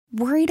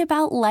Worried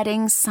about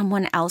letting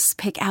someone else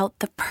pick out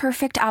the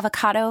perfect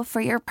avocado for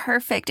your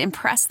perfect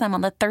impress them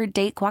on the third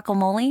date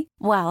guacamole?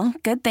 Well,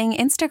 good thing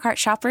Instacart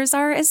shoppers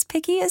are as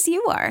picky as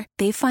you are.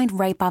 They find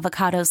ripe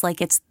avocados like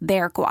it's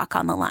their guac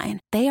on the line.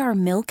 They are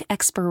milk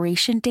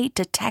expiration date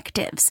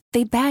detectives.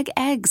 They bag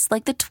eggs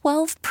like the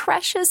 12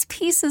 precious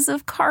pieces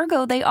of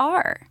cargo they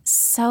are.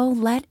 So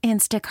let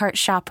Instacart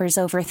shoppers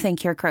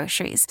overthink your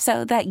groceries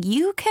so that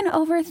you can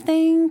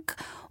overthink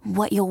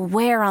what you'll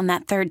wear on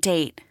that third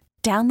date.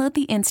 Download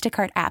the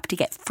Instacart app to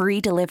get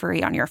free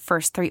delivery on your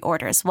first 3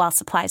 orders while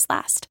supplies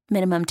last.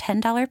 Minimum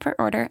 $10 per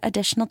order.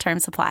 Additional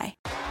terms apply.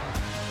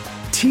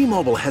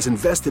 T-Mobile has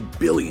invested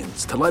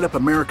billions to light up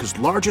America's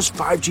largest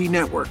 5G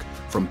network,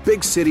 from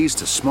big cities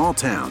to small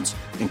towns,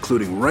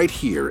 including right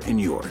here in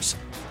yours.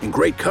 And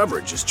great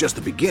coverage is just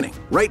the beginning.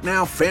 Right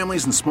now,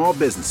 families and small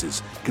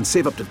businesses can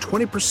save up to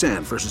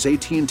 20% versus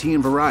AT&T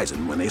and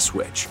Verizon when they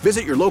switch.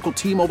 Visit your local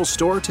T-Mobile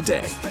store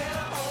today.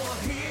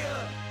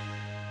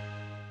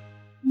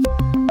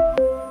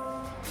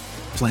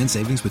 Plan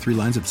savings with 3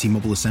 lines of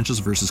T-Mobile Essentials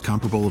versus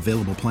comparable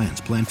available plans.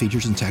 Plan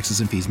features and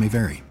taxes and fees may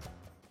vary.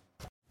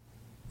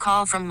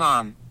 Call from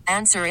mom.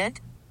 Answer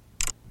it.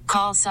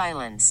 Call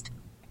silenced.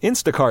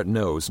 Instacart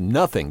knows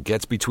nothing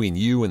gets between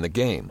you and the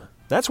game.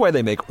 That's why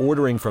they make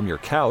ordering from your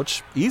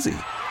couch easy.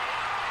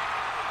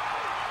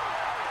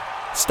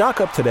 Stock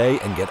up today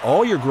and get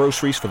all your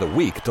groceries for the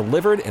week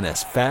delivered in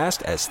as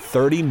fast as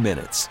 30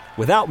 minutes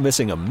without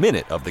missing a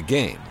minute of the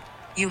game.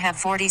 You have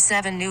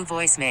 47 new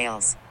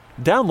voicemails.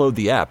 Download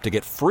the app to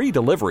get free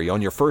delivery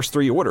on your first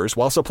 3 orders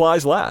while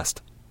supplies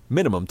last.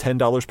 Minimum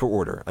 $10 per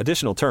order.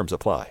 Additional terms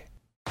apply.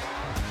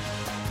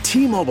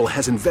 T-Mobile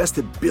has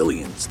invested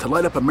billions to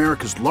light up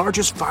America's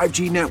largest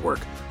 5G network,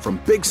 from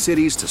big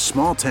cities to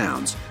small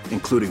towns,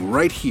 including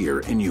right here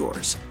in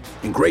yours.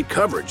 And great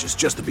coverage is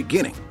just the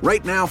beginning.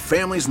 Right now,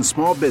 families and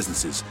small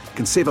businesses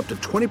can save up to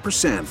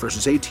 20%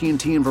 versus AT&T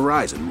and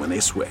Verizon when they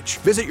switch.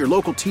 Visit your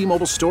local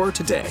T-Mobile store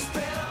today.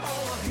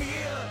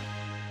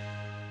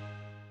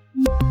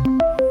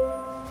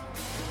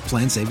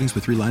 Plan savings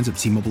with 3 lines of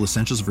T-Mobile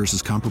Essentials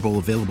versus comparable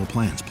available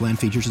plans. Plan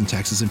features and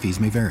taxes and fees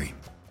may vary.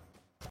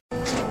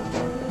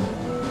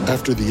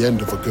 After the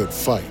end of a good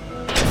fight,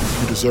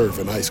 you deserve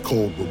an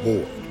ice-cold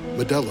reward.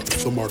 Modelo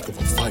is the mark of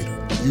a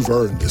fighter. You've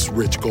earned this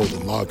rich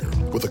golden lager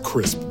with a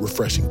crisp,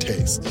 refreshing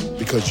taste.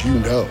 Because you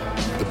know,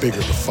 the bigger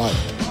the fight,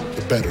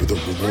 the better the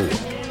reward.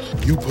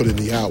 You put in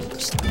the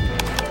hours,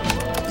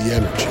 the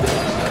energy,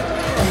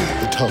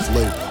 the tough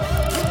labor.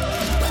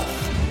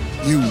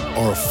 You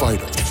are a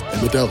fighter,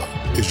 and Modelo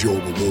is your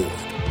reward.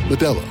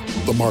 Modelo,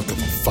 the mark of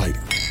a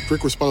fighter.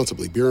 Drink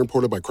responsibly. Beer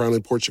imported by Crown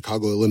Imports,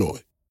 Chicago,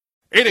 Illinois.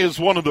 It is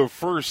one of the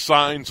first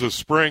signs of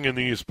spring in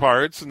these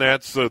parts, and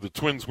that's the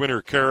Twins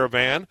Winter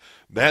Caravan.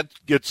 That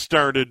gets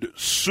started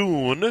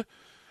soon.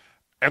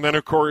 And then,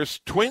 of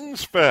course,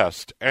 Twins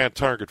Fest at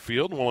Target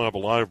Field. We'll have a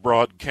live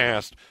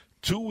broadcast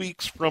 2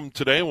 weeks from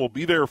today. We'll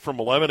be there from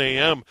 11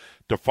 a.m.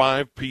 to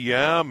 5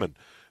 p.m., and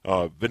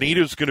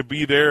Vanita's going to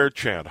be there.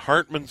 Chad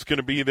Hartman's going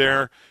to be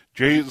there.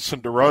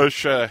 Jason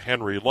DeRocha,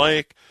 Henry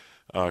Lake,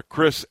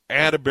 Chris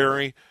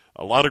Atterbury.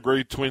 A lot of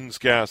great Twins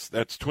guests.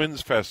 That's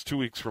Twins Fest 2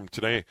 weeks from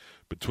today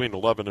between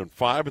 11 and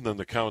 5, and then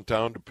the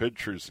countdown to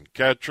pitchers and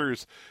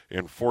catchers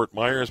in Fort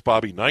Myers.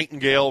 Bobby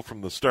Nightengale from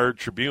the Star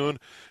Tribune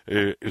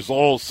is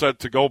all set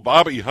to go.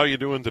 Bobby, how you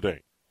doing today?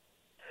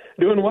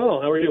 Doing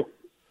well. How are you?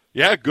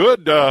 Yeah,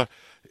 good.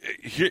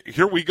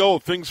 Here we go.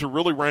 Things are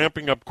really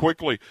ramping up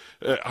quickly.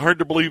 Hard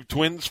to believe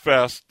Twins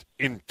Fest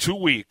in 2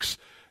 weeks.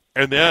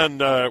 And then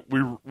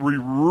we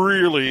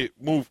really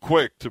move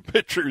quick to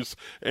pitchers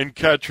and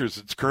catchers.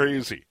 It's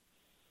crazy.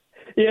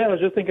 Yeah, I was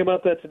just thinking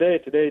about that today.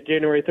 Today,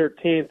 January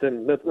 13th,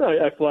 and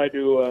I fly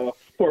to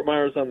Fort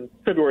Myers on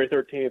February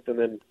 13th, and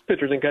then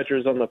pitchers and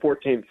catchers on the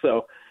 14th.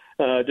 So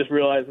just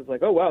realized it's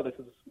like, oh, wow, this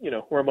is,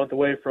 we're a month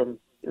away from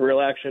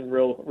real action,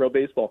 real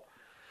baseball.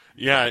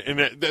 Yeah, and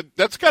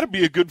that's got to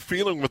be a good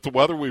feeling with the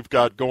weather we've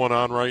got going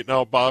on right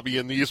now, Bobby,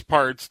 in these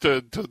parts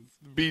to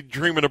be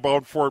dreaming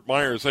about Fort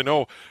Myers. I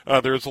know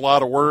there's a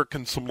lot of work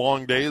and some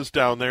long days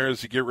down there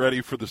as you get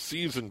ready for the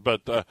season,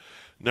 but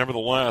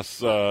nevertheless,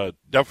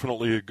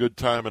 definitely a good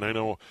time, and I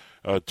know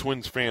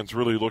Twins fans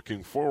really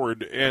looking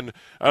forward. And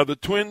the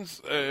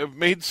Twins have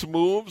made some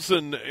moves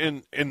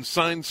and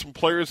signed some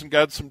players and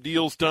got some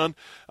deals done.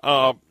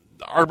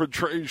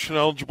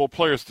 Arbitration-eligible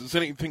players. Does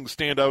anything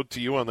stand out to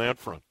you on that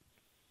front?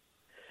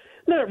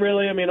 Not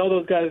really. I mean, all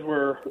those guys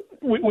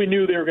we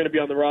knew they were going to be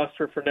on the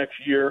roster for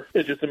next year.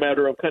 It's just a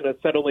matter of kind of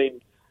settling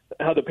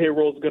how the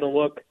payroll is going to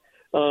look.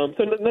 So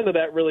none of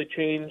that really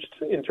changed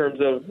in terms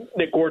of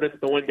Nick Gordon's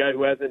the one guy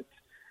who hasn't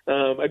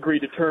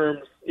agreed to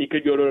terms. He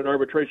could go to an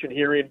arbitration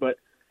hearing, but,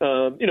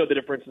 the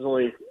difference is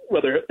only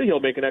whether he'll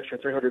make an extra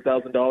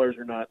 $300,000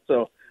 or not.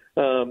 So,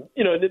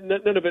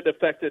 none of it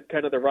affected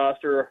kind of the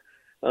roster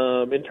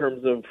in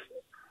terms of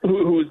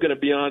who's going to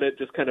be on it,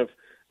 just kind of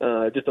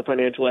just a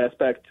financial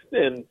aspect.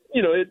 And,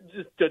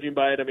 just judging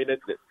by it, I mean,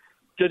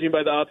 judging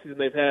by the offseason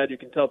they've had, you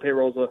can tell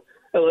payroll's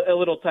a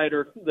little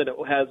tighter than it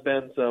has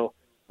been. So,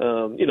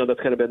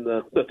 that's kind of been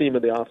the theme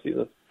of the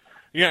offseason.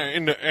 Yeah,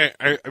 and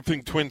I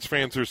think Twins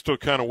fans are still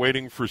kind of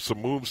waiting for some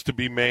moves to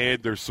be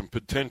made. There's some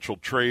potential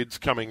trades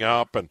coming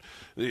up, and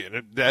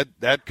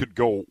that could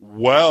go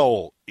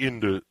well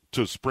into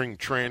spring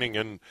training,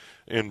 and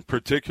in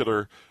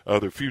particular,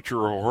 the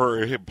future of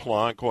Jorge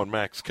Polanco and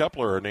Max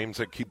Kepler are names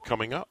that keep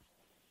coming up.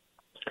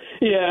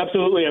 Yeah,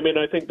 absolutely. I mean,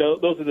 I think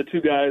those are the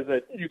two guys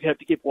that you have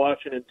to keep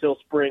watching until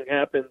spring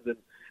happens and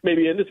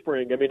maybe into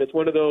spring. I mean, it's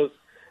one of those,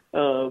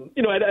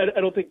 I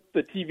don't think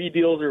the TV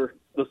deals are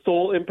the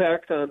sole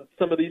impact on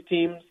some of these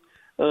teams.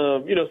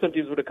 Some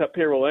teams would have cut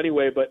payroll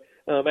anyway, but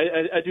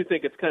I do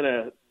think it's kind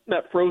of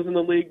not frozen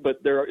the league,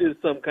 but there is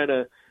some kind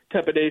of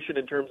trepidation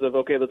in terms of,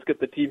 okay, let's get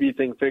the TV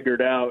thing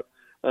figured out,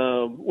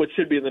 which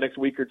should be in the next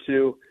week or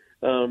two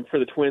for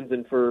the Twins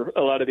and for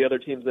a lot of the other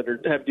teams that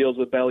have deals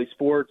with Bally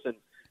Sports. And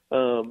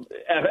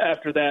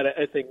after that,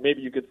 I think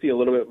maybe you could see a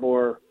little bit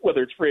more,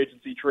 whether it's free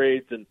agency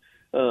trades, and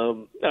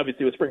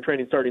obviously with spring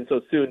training starting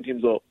so soon,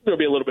 there'll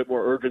be a little bit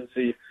more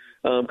urgency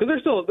because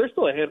there's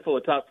still a handful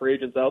of top free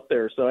agents out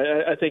there. So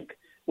I think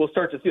we'll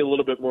start to see a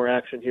little bit more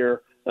action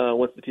here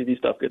once the TV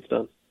stuff gets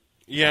done.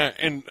 Yeah,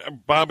 and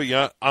Bobby,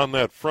 on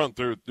that front,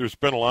 there's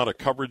been a lot of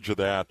coverage of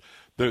that.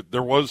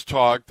 There was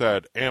talk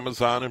that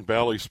Amazon and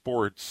Bally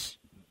Sports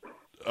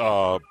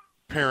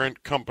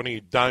parent company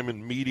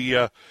Diamond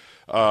Media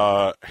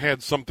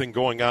had something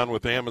going on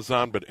with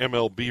Amazon, but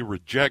MLB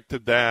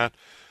rejected that.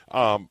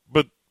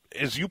 But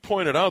as you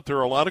pointed out, there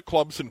are a lot of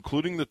clubs,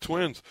 including the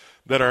Twins,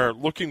 that are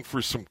looking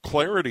for some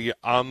clarity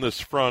on this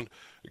front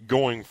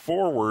going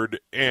forward,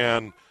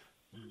 and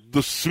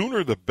the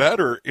sooner the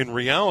better in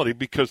reality,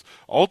 because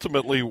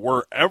ultimately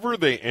wherever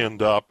they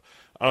end up,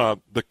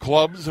 the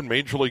clubs in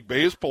Major League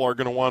Baseball are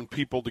going to want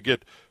people to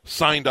get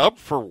signed up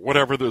for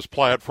whatever this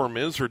platform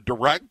is, or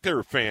direct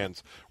their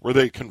fans where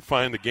they can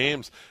find the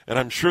games. And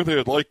I'm sure they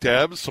would like to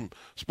have some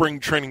spring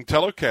training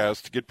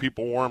telecasts to get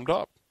people warmed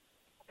up.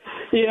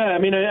 Yeah, I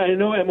mean, I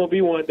know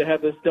MLB wanted to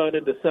have this done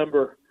in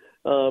December,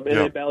 and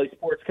then Bally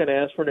Sports kind of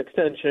asked for an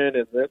extension,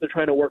 and they're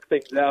trying to work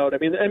things out. I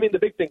mean, the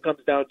big thing comes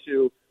down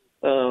to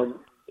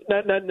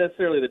not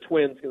necessarily the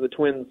Twins, because the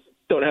Twins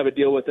don't have a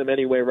deal with them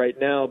anyway right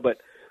now, but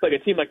like a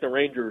team like the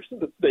Rangers,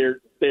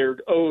 they're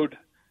owed,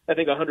 I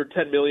think,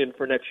 $110 million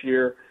for next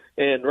year,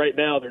 and right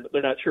now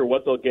they're not sure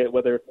what they'll get.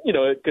 Whether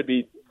it could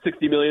be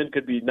 $60 million,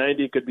 could be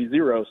 $90, could be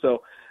 $0.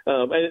 So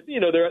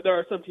there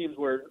are some teams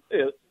where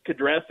it could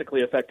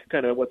drastically affect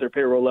kind of what their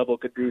payroll level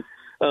could be.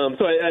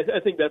 So I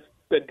think that's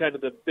been kind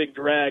of the big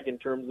drag in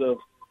terms of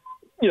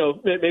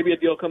maybe a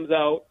deal comes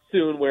out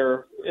soon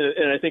where,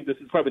 and I think this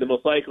is probably the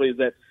most likely, is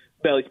that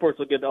Bally Sports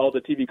will get all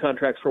the TV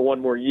contracts for one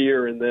more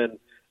year, and then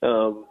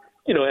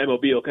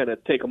MLB will kind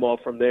of take them all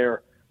from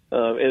there,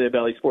 and then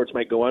Bally Sports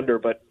might go under.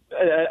 But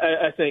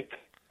I think,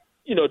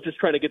 just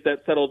trying to get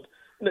that settled,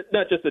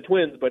 not just the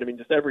Twins, but I mean,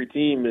 just every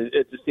team,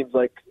 it just seems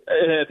like,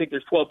 and I think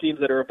there's 12 teams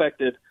that are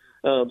affected,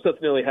 so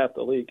it's nearly half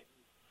the league.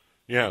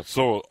 Yeah,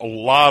 so a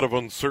lot of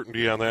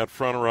uncertainty on that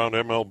front around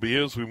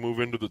MLB as we move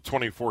into the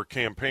 24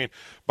 campaign.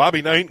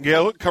 Bobby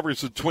Nightengale covers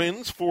the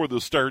Twins for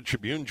the Star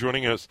Tribune,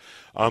 joining us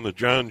on the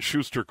John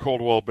Schuster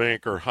Coldwell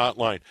Banker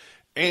hotline.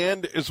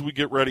 And as we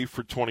get ready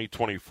for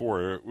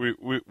 2024,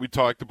 we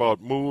talked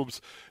about moves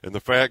and the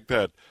fact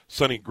that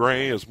Sonny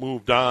Gray has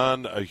moved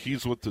on.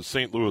 He's with the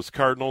St. Louis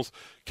Cardinals.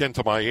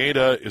 Kenta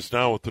Maeda is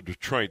now with the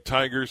Detroit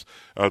Tigers.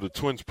 The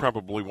Twins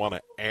probably want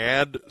to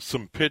add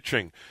some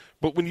pitching.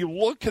 But when you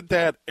look at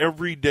that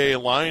everyday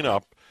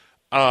lineup,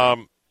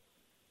 and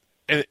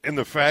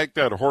the fact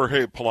that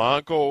Jorge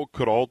Polanco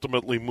could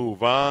ultimately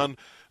move on,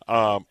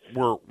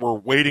 we're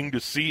waiting to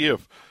see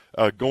if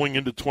going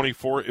into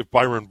 24, if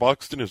Byron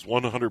Buxton is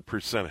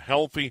 100%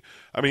 healthy.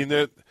 I mean,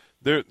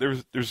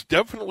 there's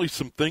definitely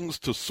some things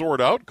to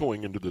sort out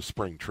going into the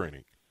spring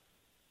training.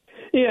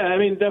 Yeah, I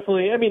mean,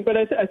 definitely. I mean, but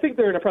I think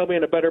they're probably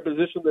in a better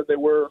position than they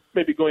were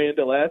maybe going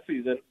into last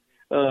season.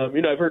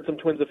 I've heard some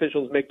Twins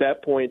officials make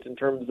that point in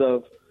terms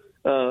of,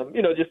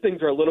 just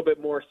things are a little bit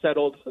more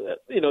settled.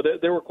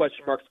 There were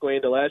question marks going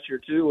into last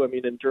year too. I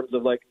mean, in terms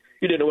of like,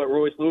 you didn't know what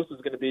Royce Lewis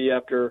was going to be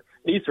after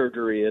knee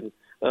surgery. And,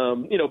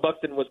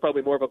 Buxton was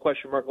probably more of a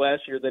question mark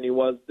last year than he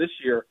was this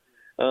year.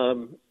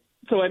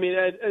 So, I mean,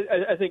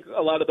 I think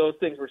a lot of those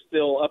things were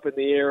still up in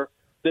the air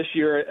this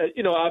year.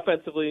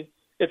 Offensively,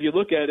 if you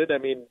look at it, I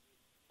mean,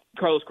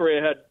 Carlos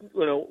Correa had,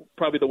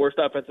 probably the worst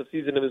offensive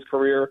season of his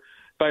career.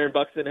 Byron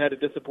Buxton had a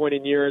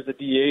disappointing year as a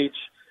DH,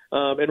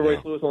 and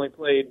Royce Lewis only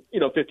played,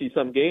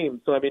 50-some games.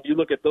 So, I mean, you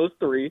look at those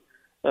three,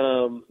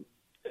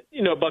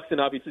 Buxton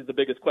obviously is the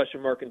biggest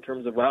question mark in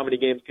terms of how many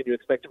games can you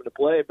expect him to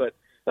play. But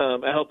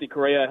a healthy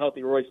Correa, a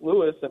healthy Royce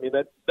Lewis, I mean,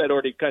 that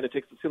already kind of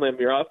takes the ceiling of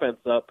your offense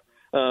up.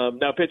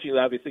 Now, pitching is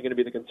obviously going to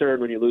be the concern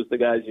when you lose the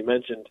guys you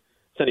mentioned,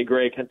 Sonny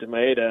Gray, Kenta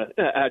Maeda.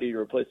 How do you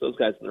replace those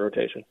guys in the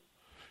rotation?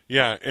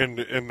 Yeah, and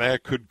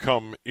that could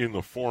come in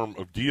the form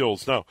of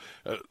deals. Now,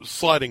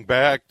 sliding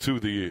back to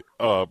the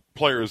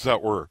players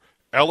that were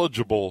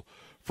eligible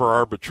for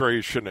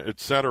arbitration, et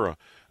cetera,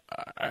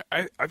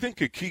 I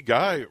think a key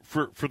guy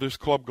for this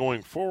club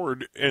going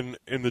forward, and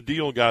the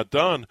deal got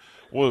done,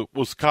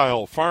 was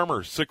Kyle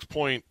Farmer,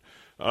 $6.1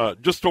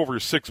 just over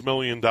 $6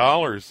 million.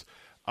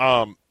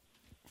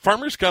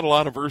 Farmer's got a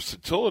lot of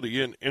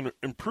versatility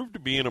and proved to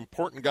be an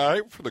important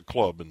guy for the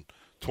club in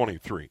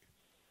 23.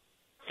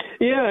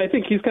 Yeah, I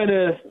think he's kind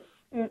of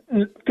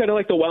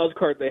like the wild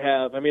card they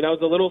have. I mean, I was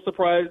a little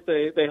surprised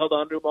they held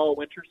on to him all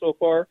winter so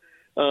far,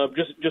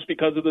 just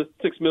because of the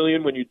 $6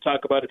 million. When you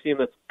talk about a team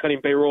that's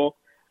cutting payroll,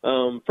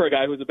 for a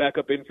guy who's a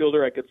backup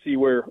infielder, I could see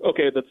where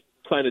let's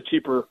find a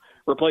cheaper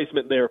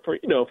replacement there for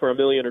 $1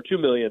 million or $2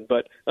 million.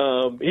 But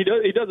he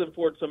does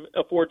afford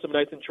some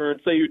nice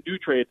insurance. Say you do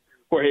trade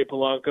Jorge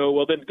Polanco,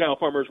 well then Kyle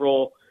Farmer's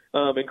role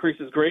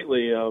increases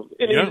greatly.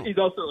 He's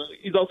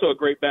also a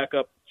great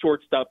backup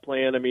shortstop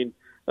plan. I mean,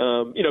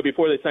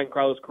 before they signed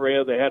Carlos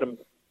Correa, they had him.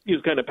 He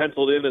was kind of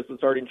penciled in as the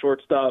starting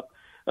shortstop.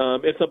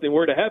 If something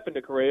were to happen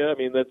to Correa, I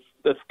mean,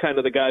 that's kind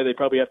of the guy they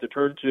probably have to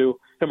turn to,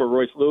 him or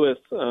Royce Lewis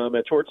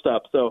at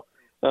shortstop. So,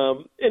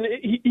 and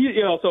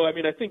he also, I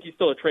mean, I think he's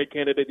still a trade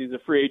candidate. He's a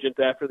free agent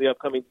after the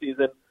upcoming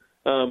season,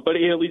 but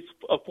he at least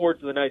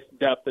affords the nice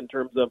depth in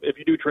terms of if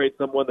you do trade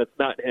someone that's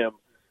not him,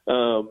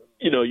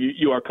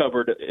 you are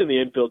covered in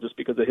the infield just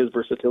because of his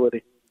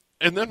versatility.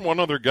 And then one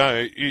other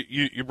guy,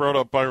 you brought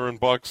up Byron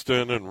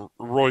Buxton and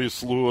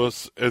Royce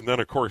Lewis, and then,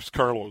 of course,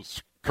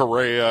 Carlos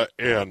Correa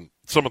and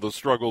some of the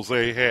struggles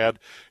they had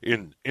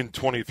in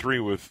 23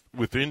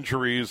 with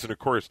injuries, and, of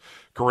course,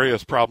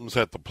 Correa's problems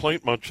at the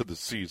plate much of the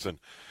season.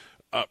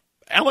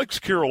 Alex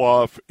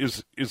Kirilloff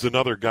is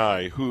another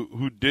guy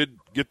who did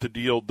get the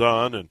deal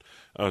done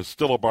and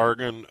still a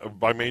bargain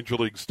by Major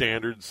League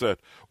standards at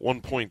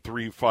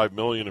 $1.35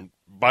 million. And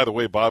by the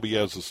way, Bobby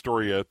has a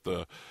story at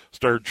the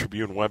Star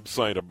Tribune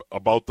website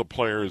about the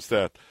players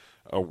that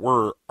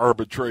were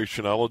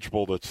arbitration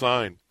eligible that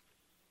signed.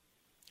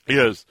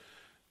 There's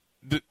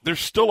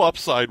still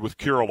upside with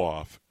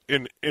Kirilloff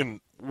in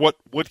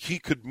what he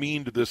could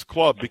mean to this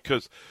club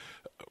because,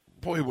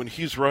 boy, when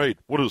he's right,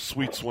 what a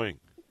sweet swing.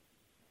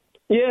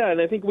 Yeah,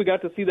 and I think we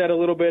got to see that a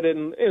little bit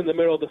in the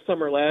middle of the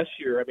summer last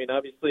year. I mean,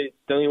 obviously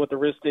dealing with the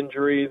wrist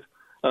injuries,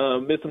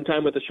 missed some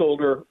time with the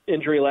shoulder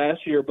injury last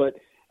year, but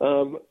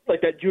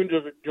like that June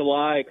to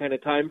July kind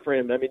of time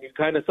frame, I mean, you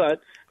kind of saw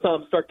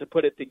him start to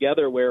put it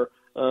together where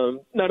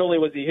not only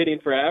was he hitting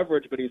for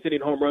average, but he was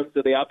hitting home runs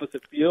to the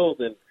opposite field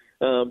and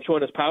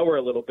showing his power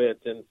a little bit.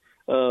 And,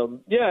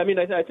 I mean,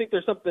 I think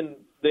there's something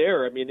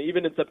there. I mean,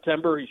 even in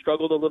September, he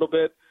struggled a little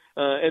bit,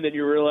 and then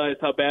you realize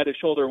how bad his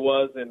shoulder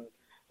was and,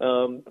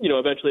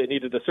 eventually it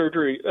needed a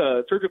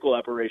surgical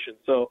operation.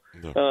 So,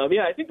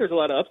 I think there's a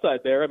lot of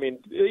upside there. I mean,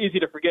 easy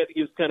to forget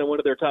he was kind of one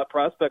of their top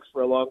prospects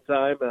for a long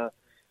time.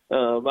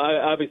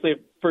 Obviously,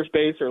 first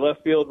base or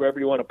left field, wherever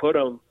you want to put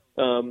him,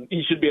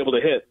 he should be able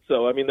to hit.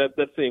 So, I mean,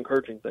 that's the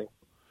encouraging thing.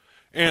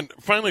 And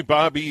finally,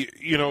 Bobby,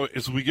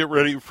 as we get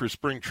ready for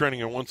spring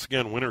training, and once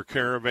again, Winter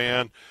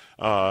Caravan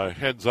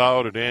heads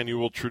out, an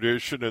annual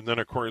tradition, and then,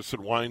 of course, it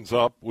winds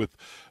up with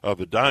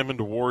the Diamond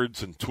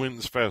Awards and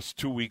Twins Fest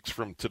 2 weeks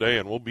from today,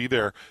 and we'll be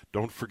there,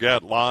 don't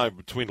forget, live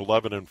between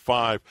 11 and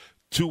 5,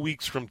 2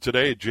 weeks from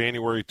today,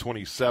 January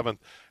 27th,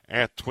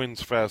 at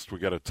Twins Fest. We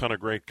got a ton of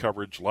great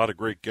coverage, a lot of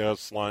great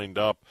guests lined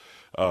up.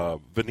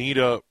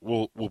 Vanita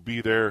will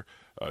be there,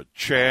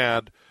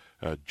 Chad,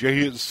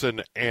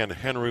 Jason and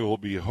Henry will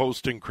be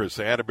hosting. Chris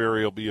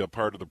Atterbury will be a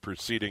part of the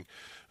proceeding.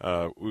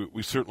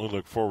 We certainly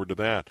look forward to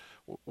that.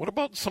 What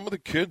about some of the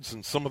kids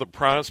and some of the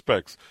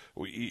prospects?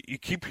 You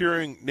keep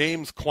hearing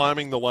names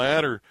climbing the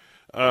ladder.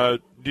 Do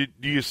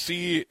you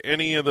see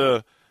any of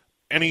the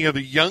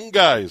young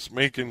guys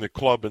making the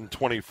club in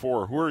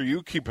 24? Who are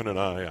you keeping an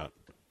eye on?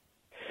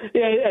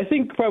 Yeah, I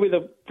think probably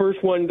the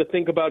first one to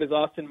think about is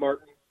Austin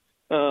Martin,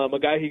 a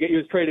guy he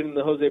was traded in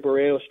the Jose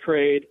Barrios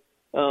trade.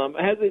 He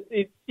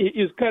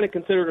was kind of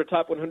considered a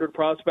top 100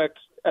 prospect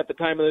at the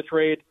time of the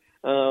trade.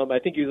 I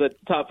think he was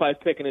a top 5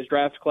 pick in his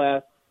draft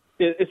class.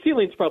 His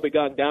ceiling's probably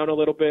gone down a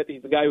little bit.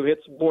 He's a guy who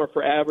hits more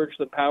for average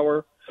than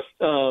power.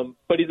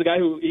 But he's a guy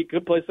who he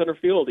could play center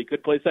field. He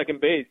could play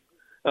second base.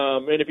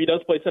 And if he does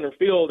play center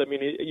field, I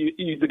mean,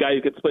 he's the guy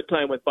who could split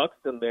time with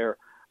Buxton there,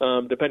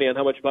 depending on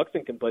how much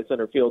Buxton can play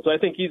center field. So I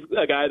think he's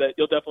a guy that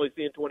you'll definitely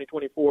see in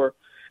 2024.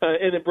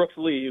 And then Brooks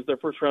Lee, he was their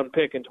first-round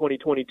pick in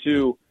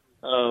 2022.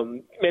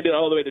 Made it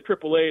all the way to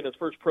AAA in his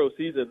first pro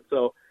season.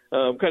 So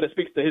kind of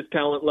speaks to his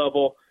talent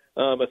level.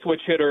 A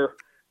switch hitter.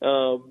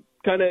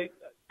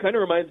 Kind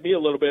of reminds me a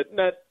little bit,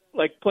 not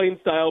like playing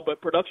style,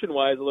 but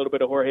production-wise, a little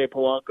bit of Jorge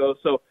Polanco.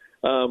 So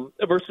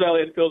a versatile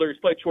infielder. He's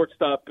played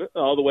shortstop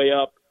all the way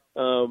up.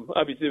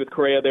 Obviously, with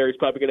Correa there, he's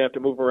probably going to have to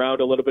move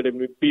around a little bit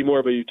and be more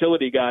of a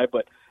utility guy,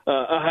 but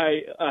a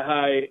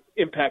high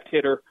impact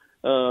hitter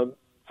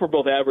for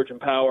both average and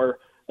power.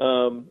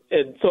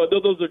 And so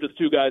those are just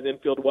two guys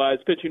infield-wise.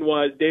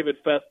 Pitching-wise, David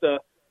Festa,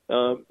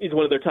 he's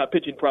one of their top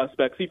pitching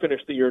prospects. He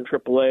finished the year in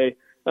AAA.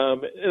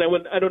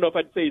 And I don't know if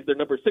I'd say he's their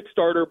number 6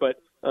 starter,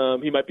 but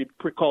he might be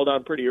called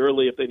on pretty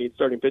early if they need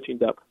starting pitching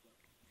depth.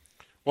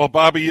 Well,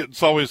 Bobby,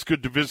 it's always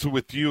good to visit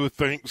with you.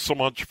 Thanks so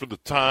much for the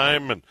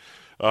time. And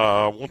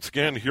once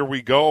again, here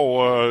we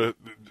go.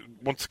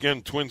 Once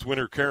again, Twins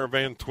Winter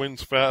Caravan,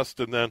 Twins Fest,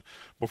 and then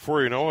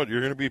before you know it,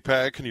 you're going to be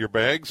packing your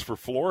bags for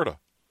Florida.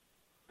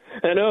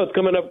 I know, it's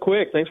coming up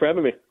quick. Thanks for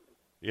having me.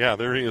 Yeah,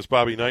 there he is,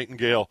 Bobby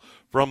Nightengale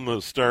from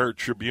the Star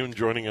Tribune,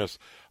 joining us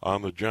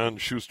on the John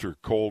Schuster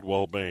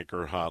Coldwell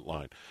Banker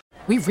Hotline.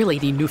 We really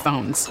need new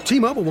phones.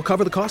 T-Mobile will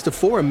cover the cost of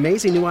 4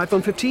 amazing new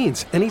iPhone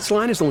 15s, and each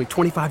line is only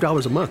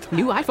 $25 a month.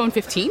 New iPhone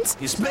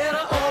 15s? It's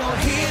better over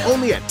here.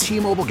 Only at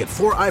T-Mobile, get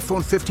 4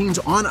 iPhone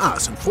 15s on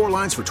us and 4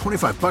 lines for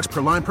 $25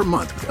 per line per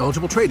month with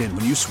eligible trade-in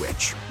when you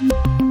switch.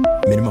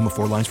 Minimum of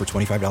 4 lines for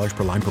 $25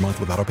 per line per month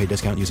with autopay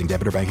discount using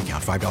debit or bank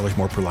account. $5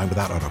 more per line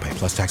without autopay,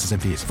 plus taxes and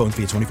fees. Phone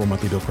fee at 24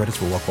 monthly bill credits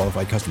for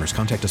well-qualified customers.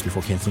 Contact us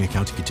before canceling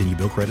account to continue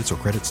bill credits or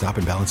credit stop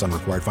and balance on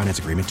required finance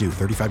agreement due.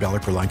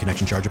 $35 per line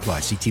connection charge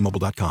applies. See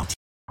T-Mobile.com.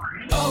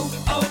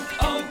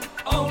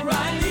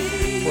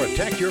 O'Reilly.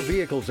 Protect your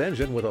vehicle's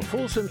engine with a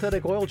full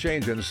synthetic oil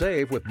change and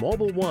save with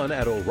Mobil 1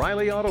 at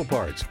O'Reilly Auto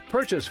Parts.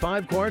 Purchase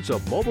 5 quarts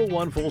of Mobil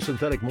 1 full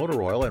synthetic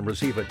motor oil and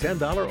receive a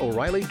 $10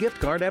 O'Reilly gift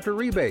card after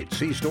rebate.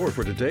 See store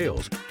for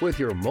details. With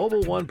your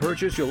Mobil 1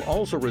 purchase, you'll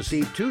also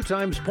receive 2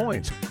 times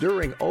points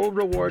during Old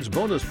Rewards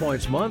Bonus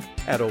Points Month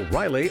at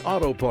O'Reilly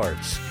Auto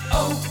Parts.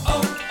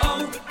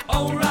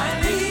 O'Reilly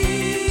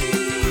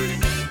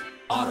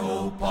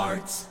Auto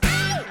Parts.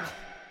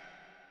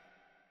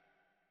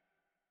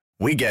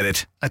 We get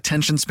it.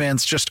 Attention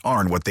spans just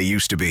aren't what they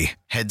used to be.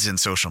 Heads in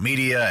social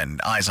media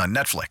and eyes on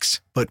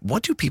Netflix. But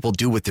what do people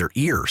do with their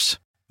ears?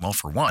 Well,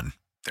 for one,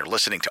 they're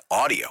listening to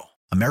audio.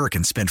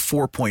 Americans spend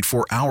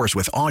 4.4 hours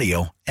with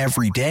audio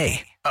every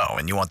day. Oh,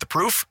 and you want the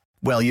proof?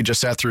 Well, you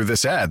just sat through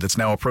this ad that's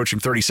now approaching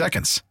 30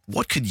 seconds.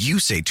 What could you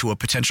say to a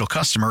potential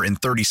customer in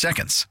 30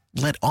 seconds?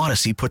 Let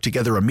Odyssey put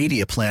together a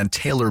media plan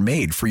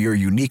tailor-made for your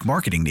unique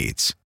marketing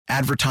needs.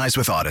 Advertise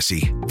with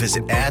Odyssey.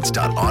 Visit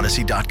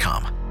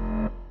ads.odyssey.com.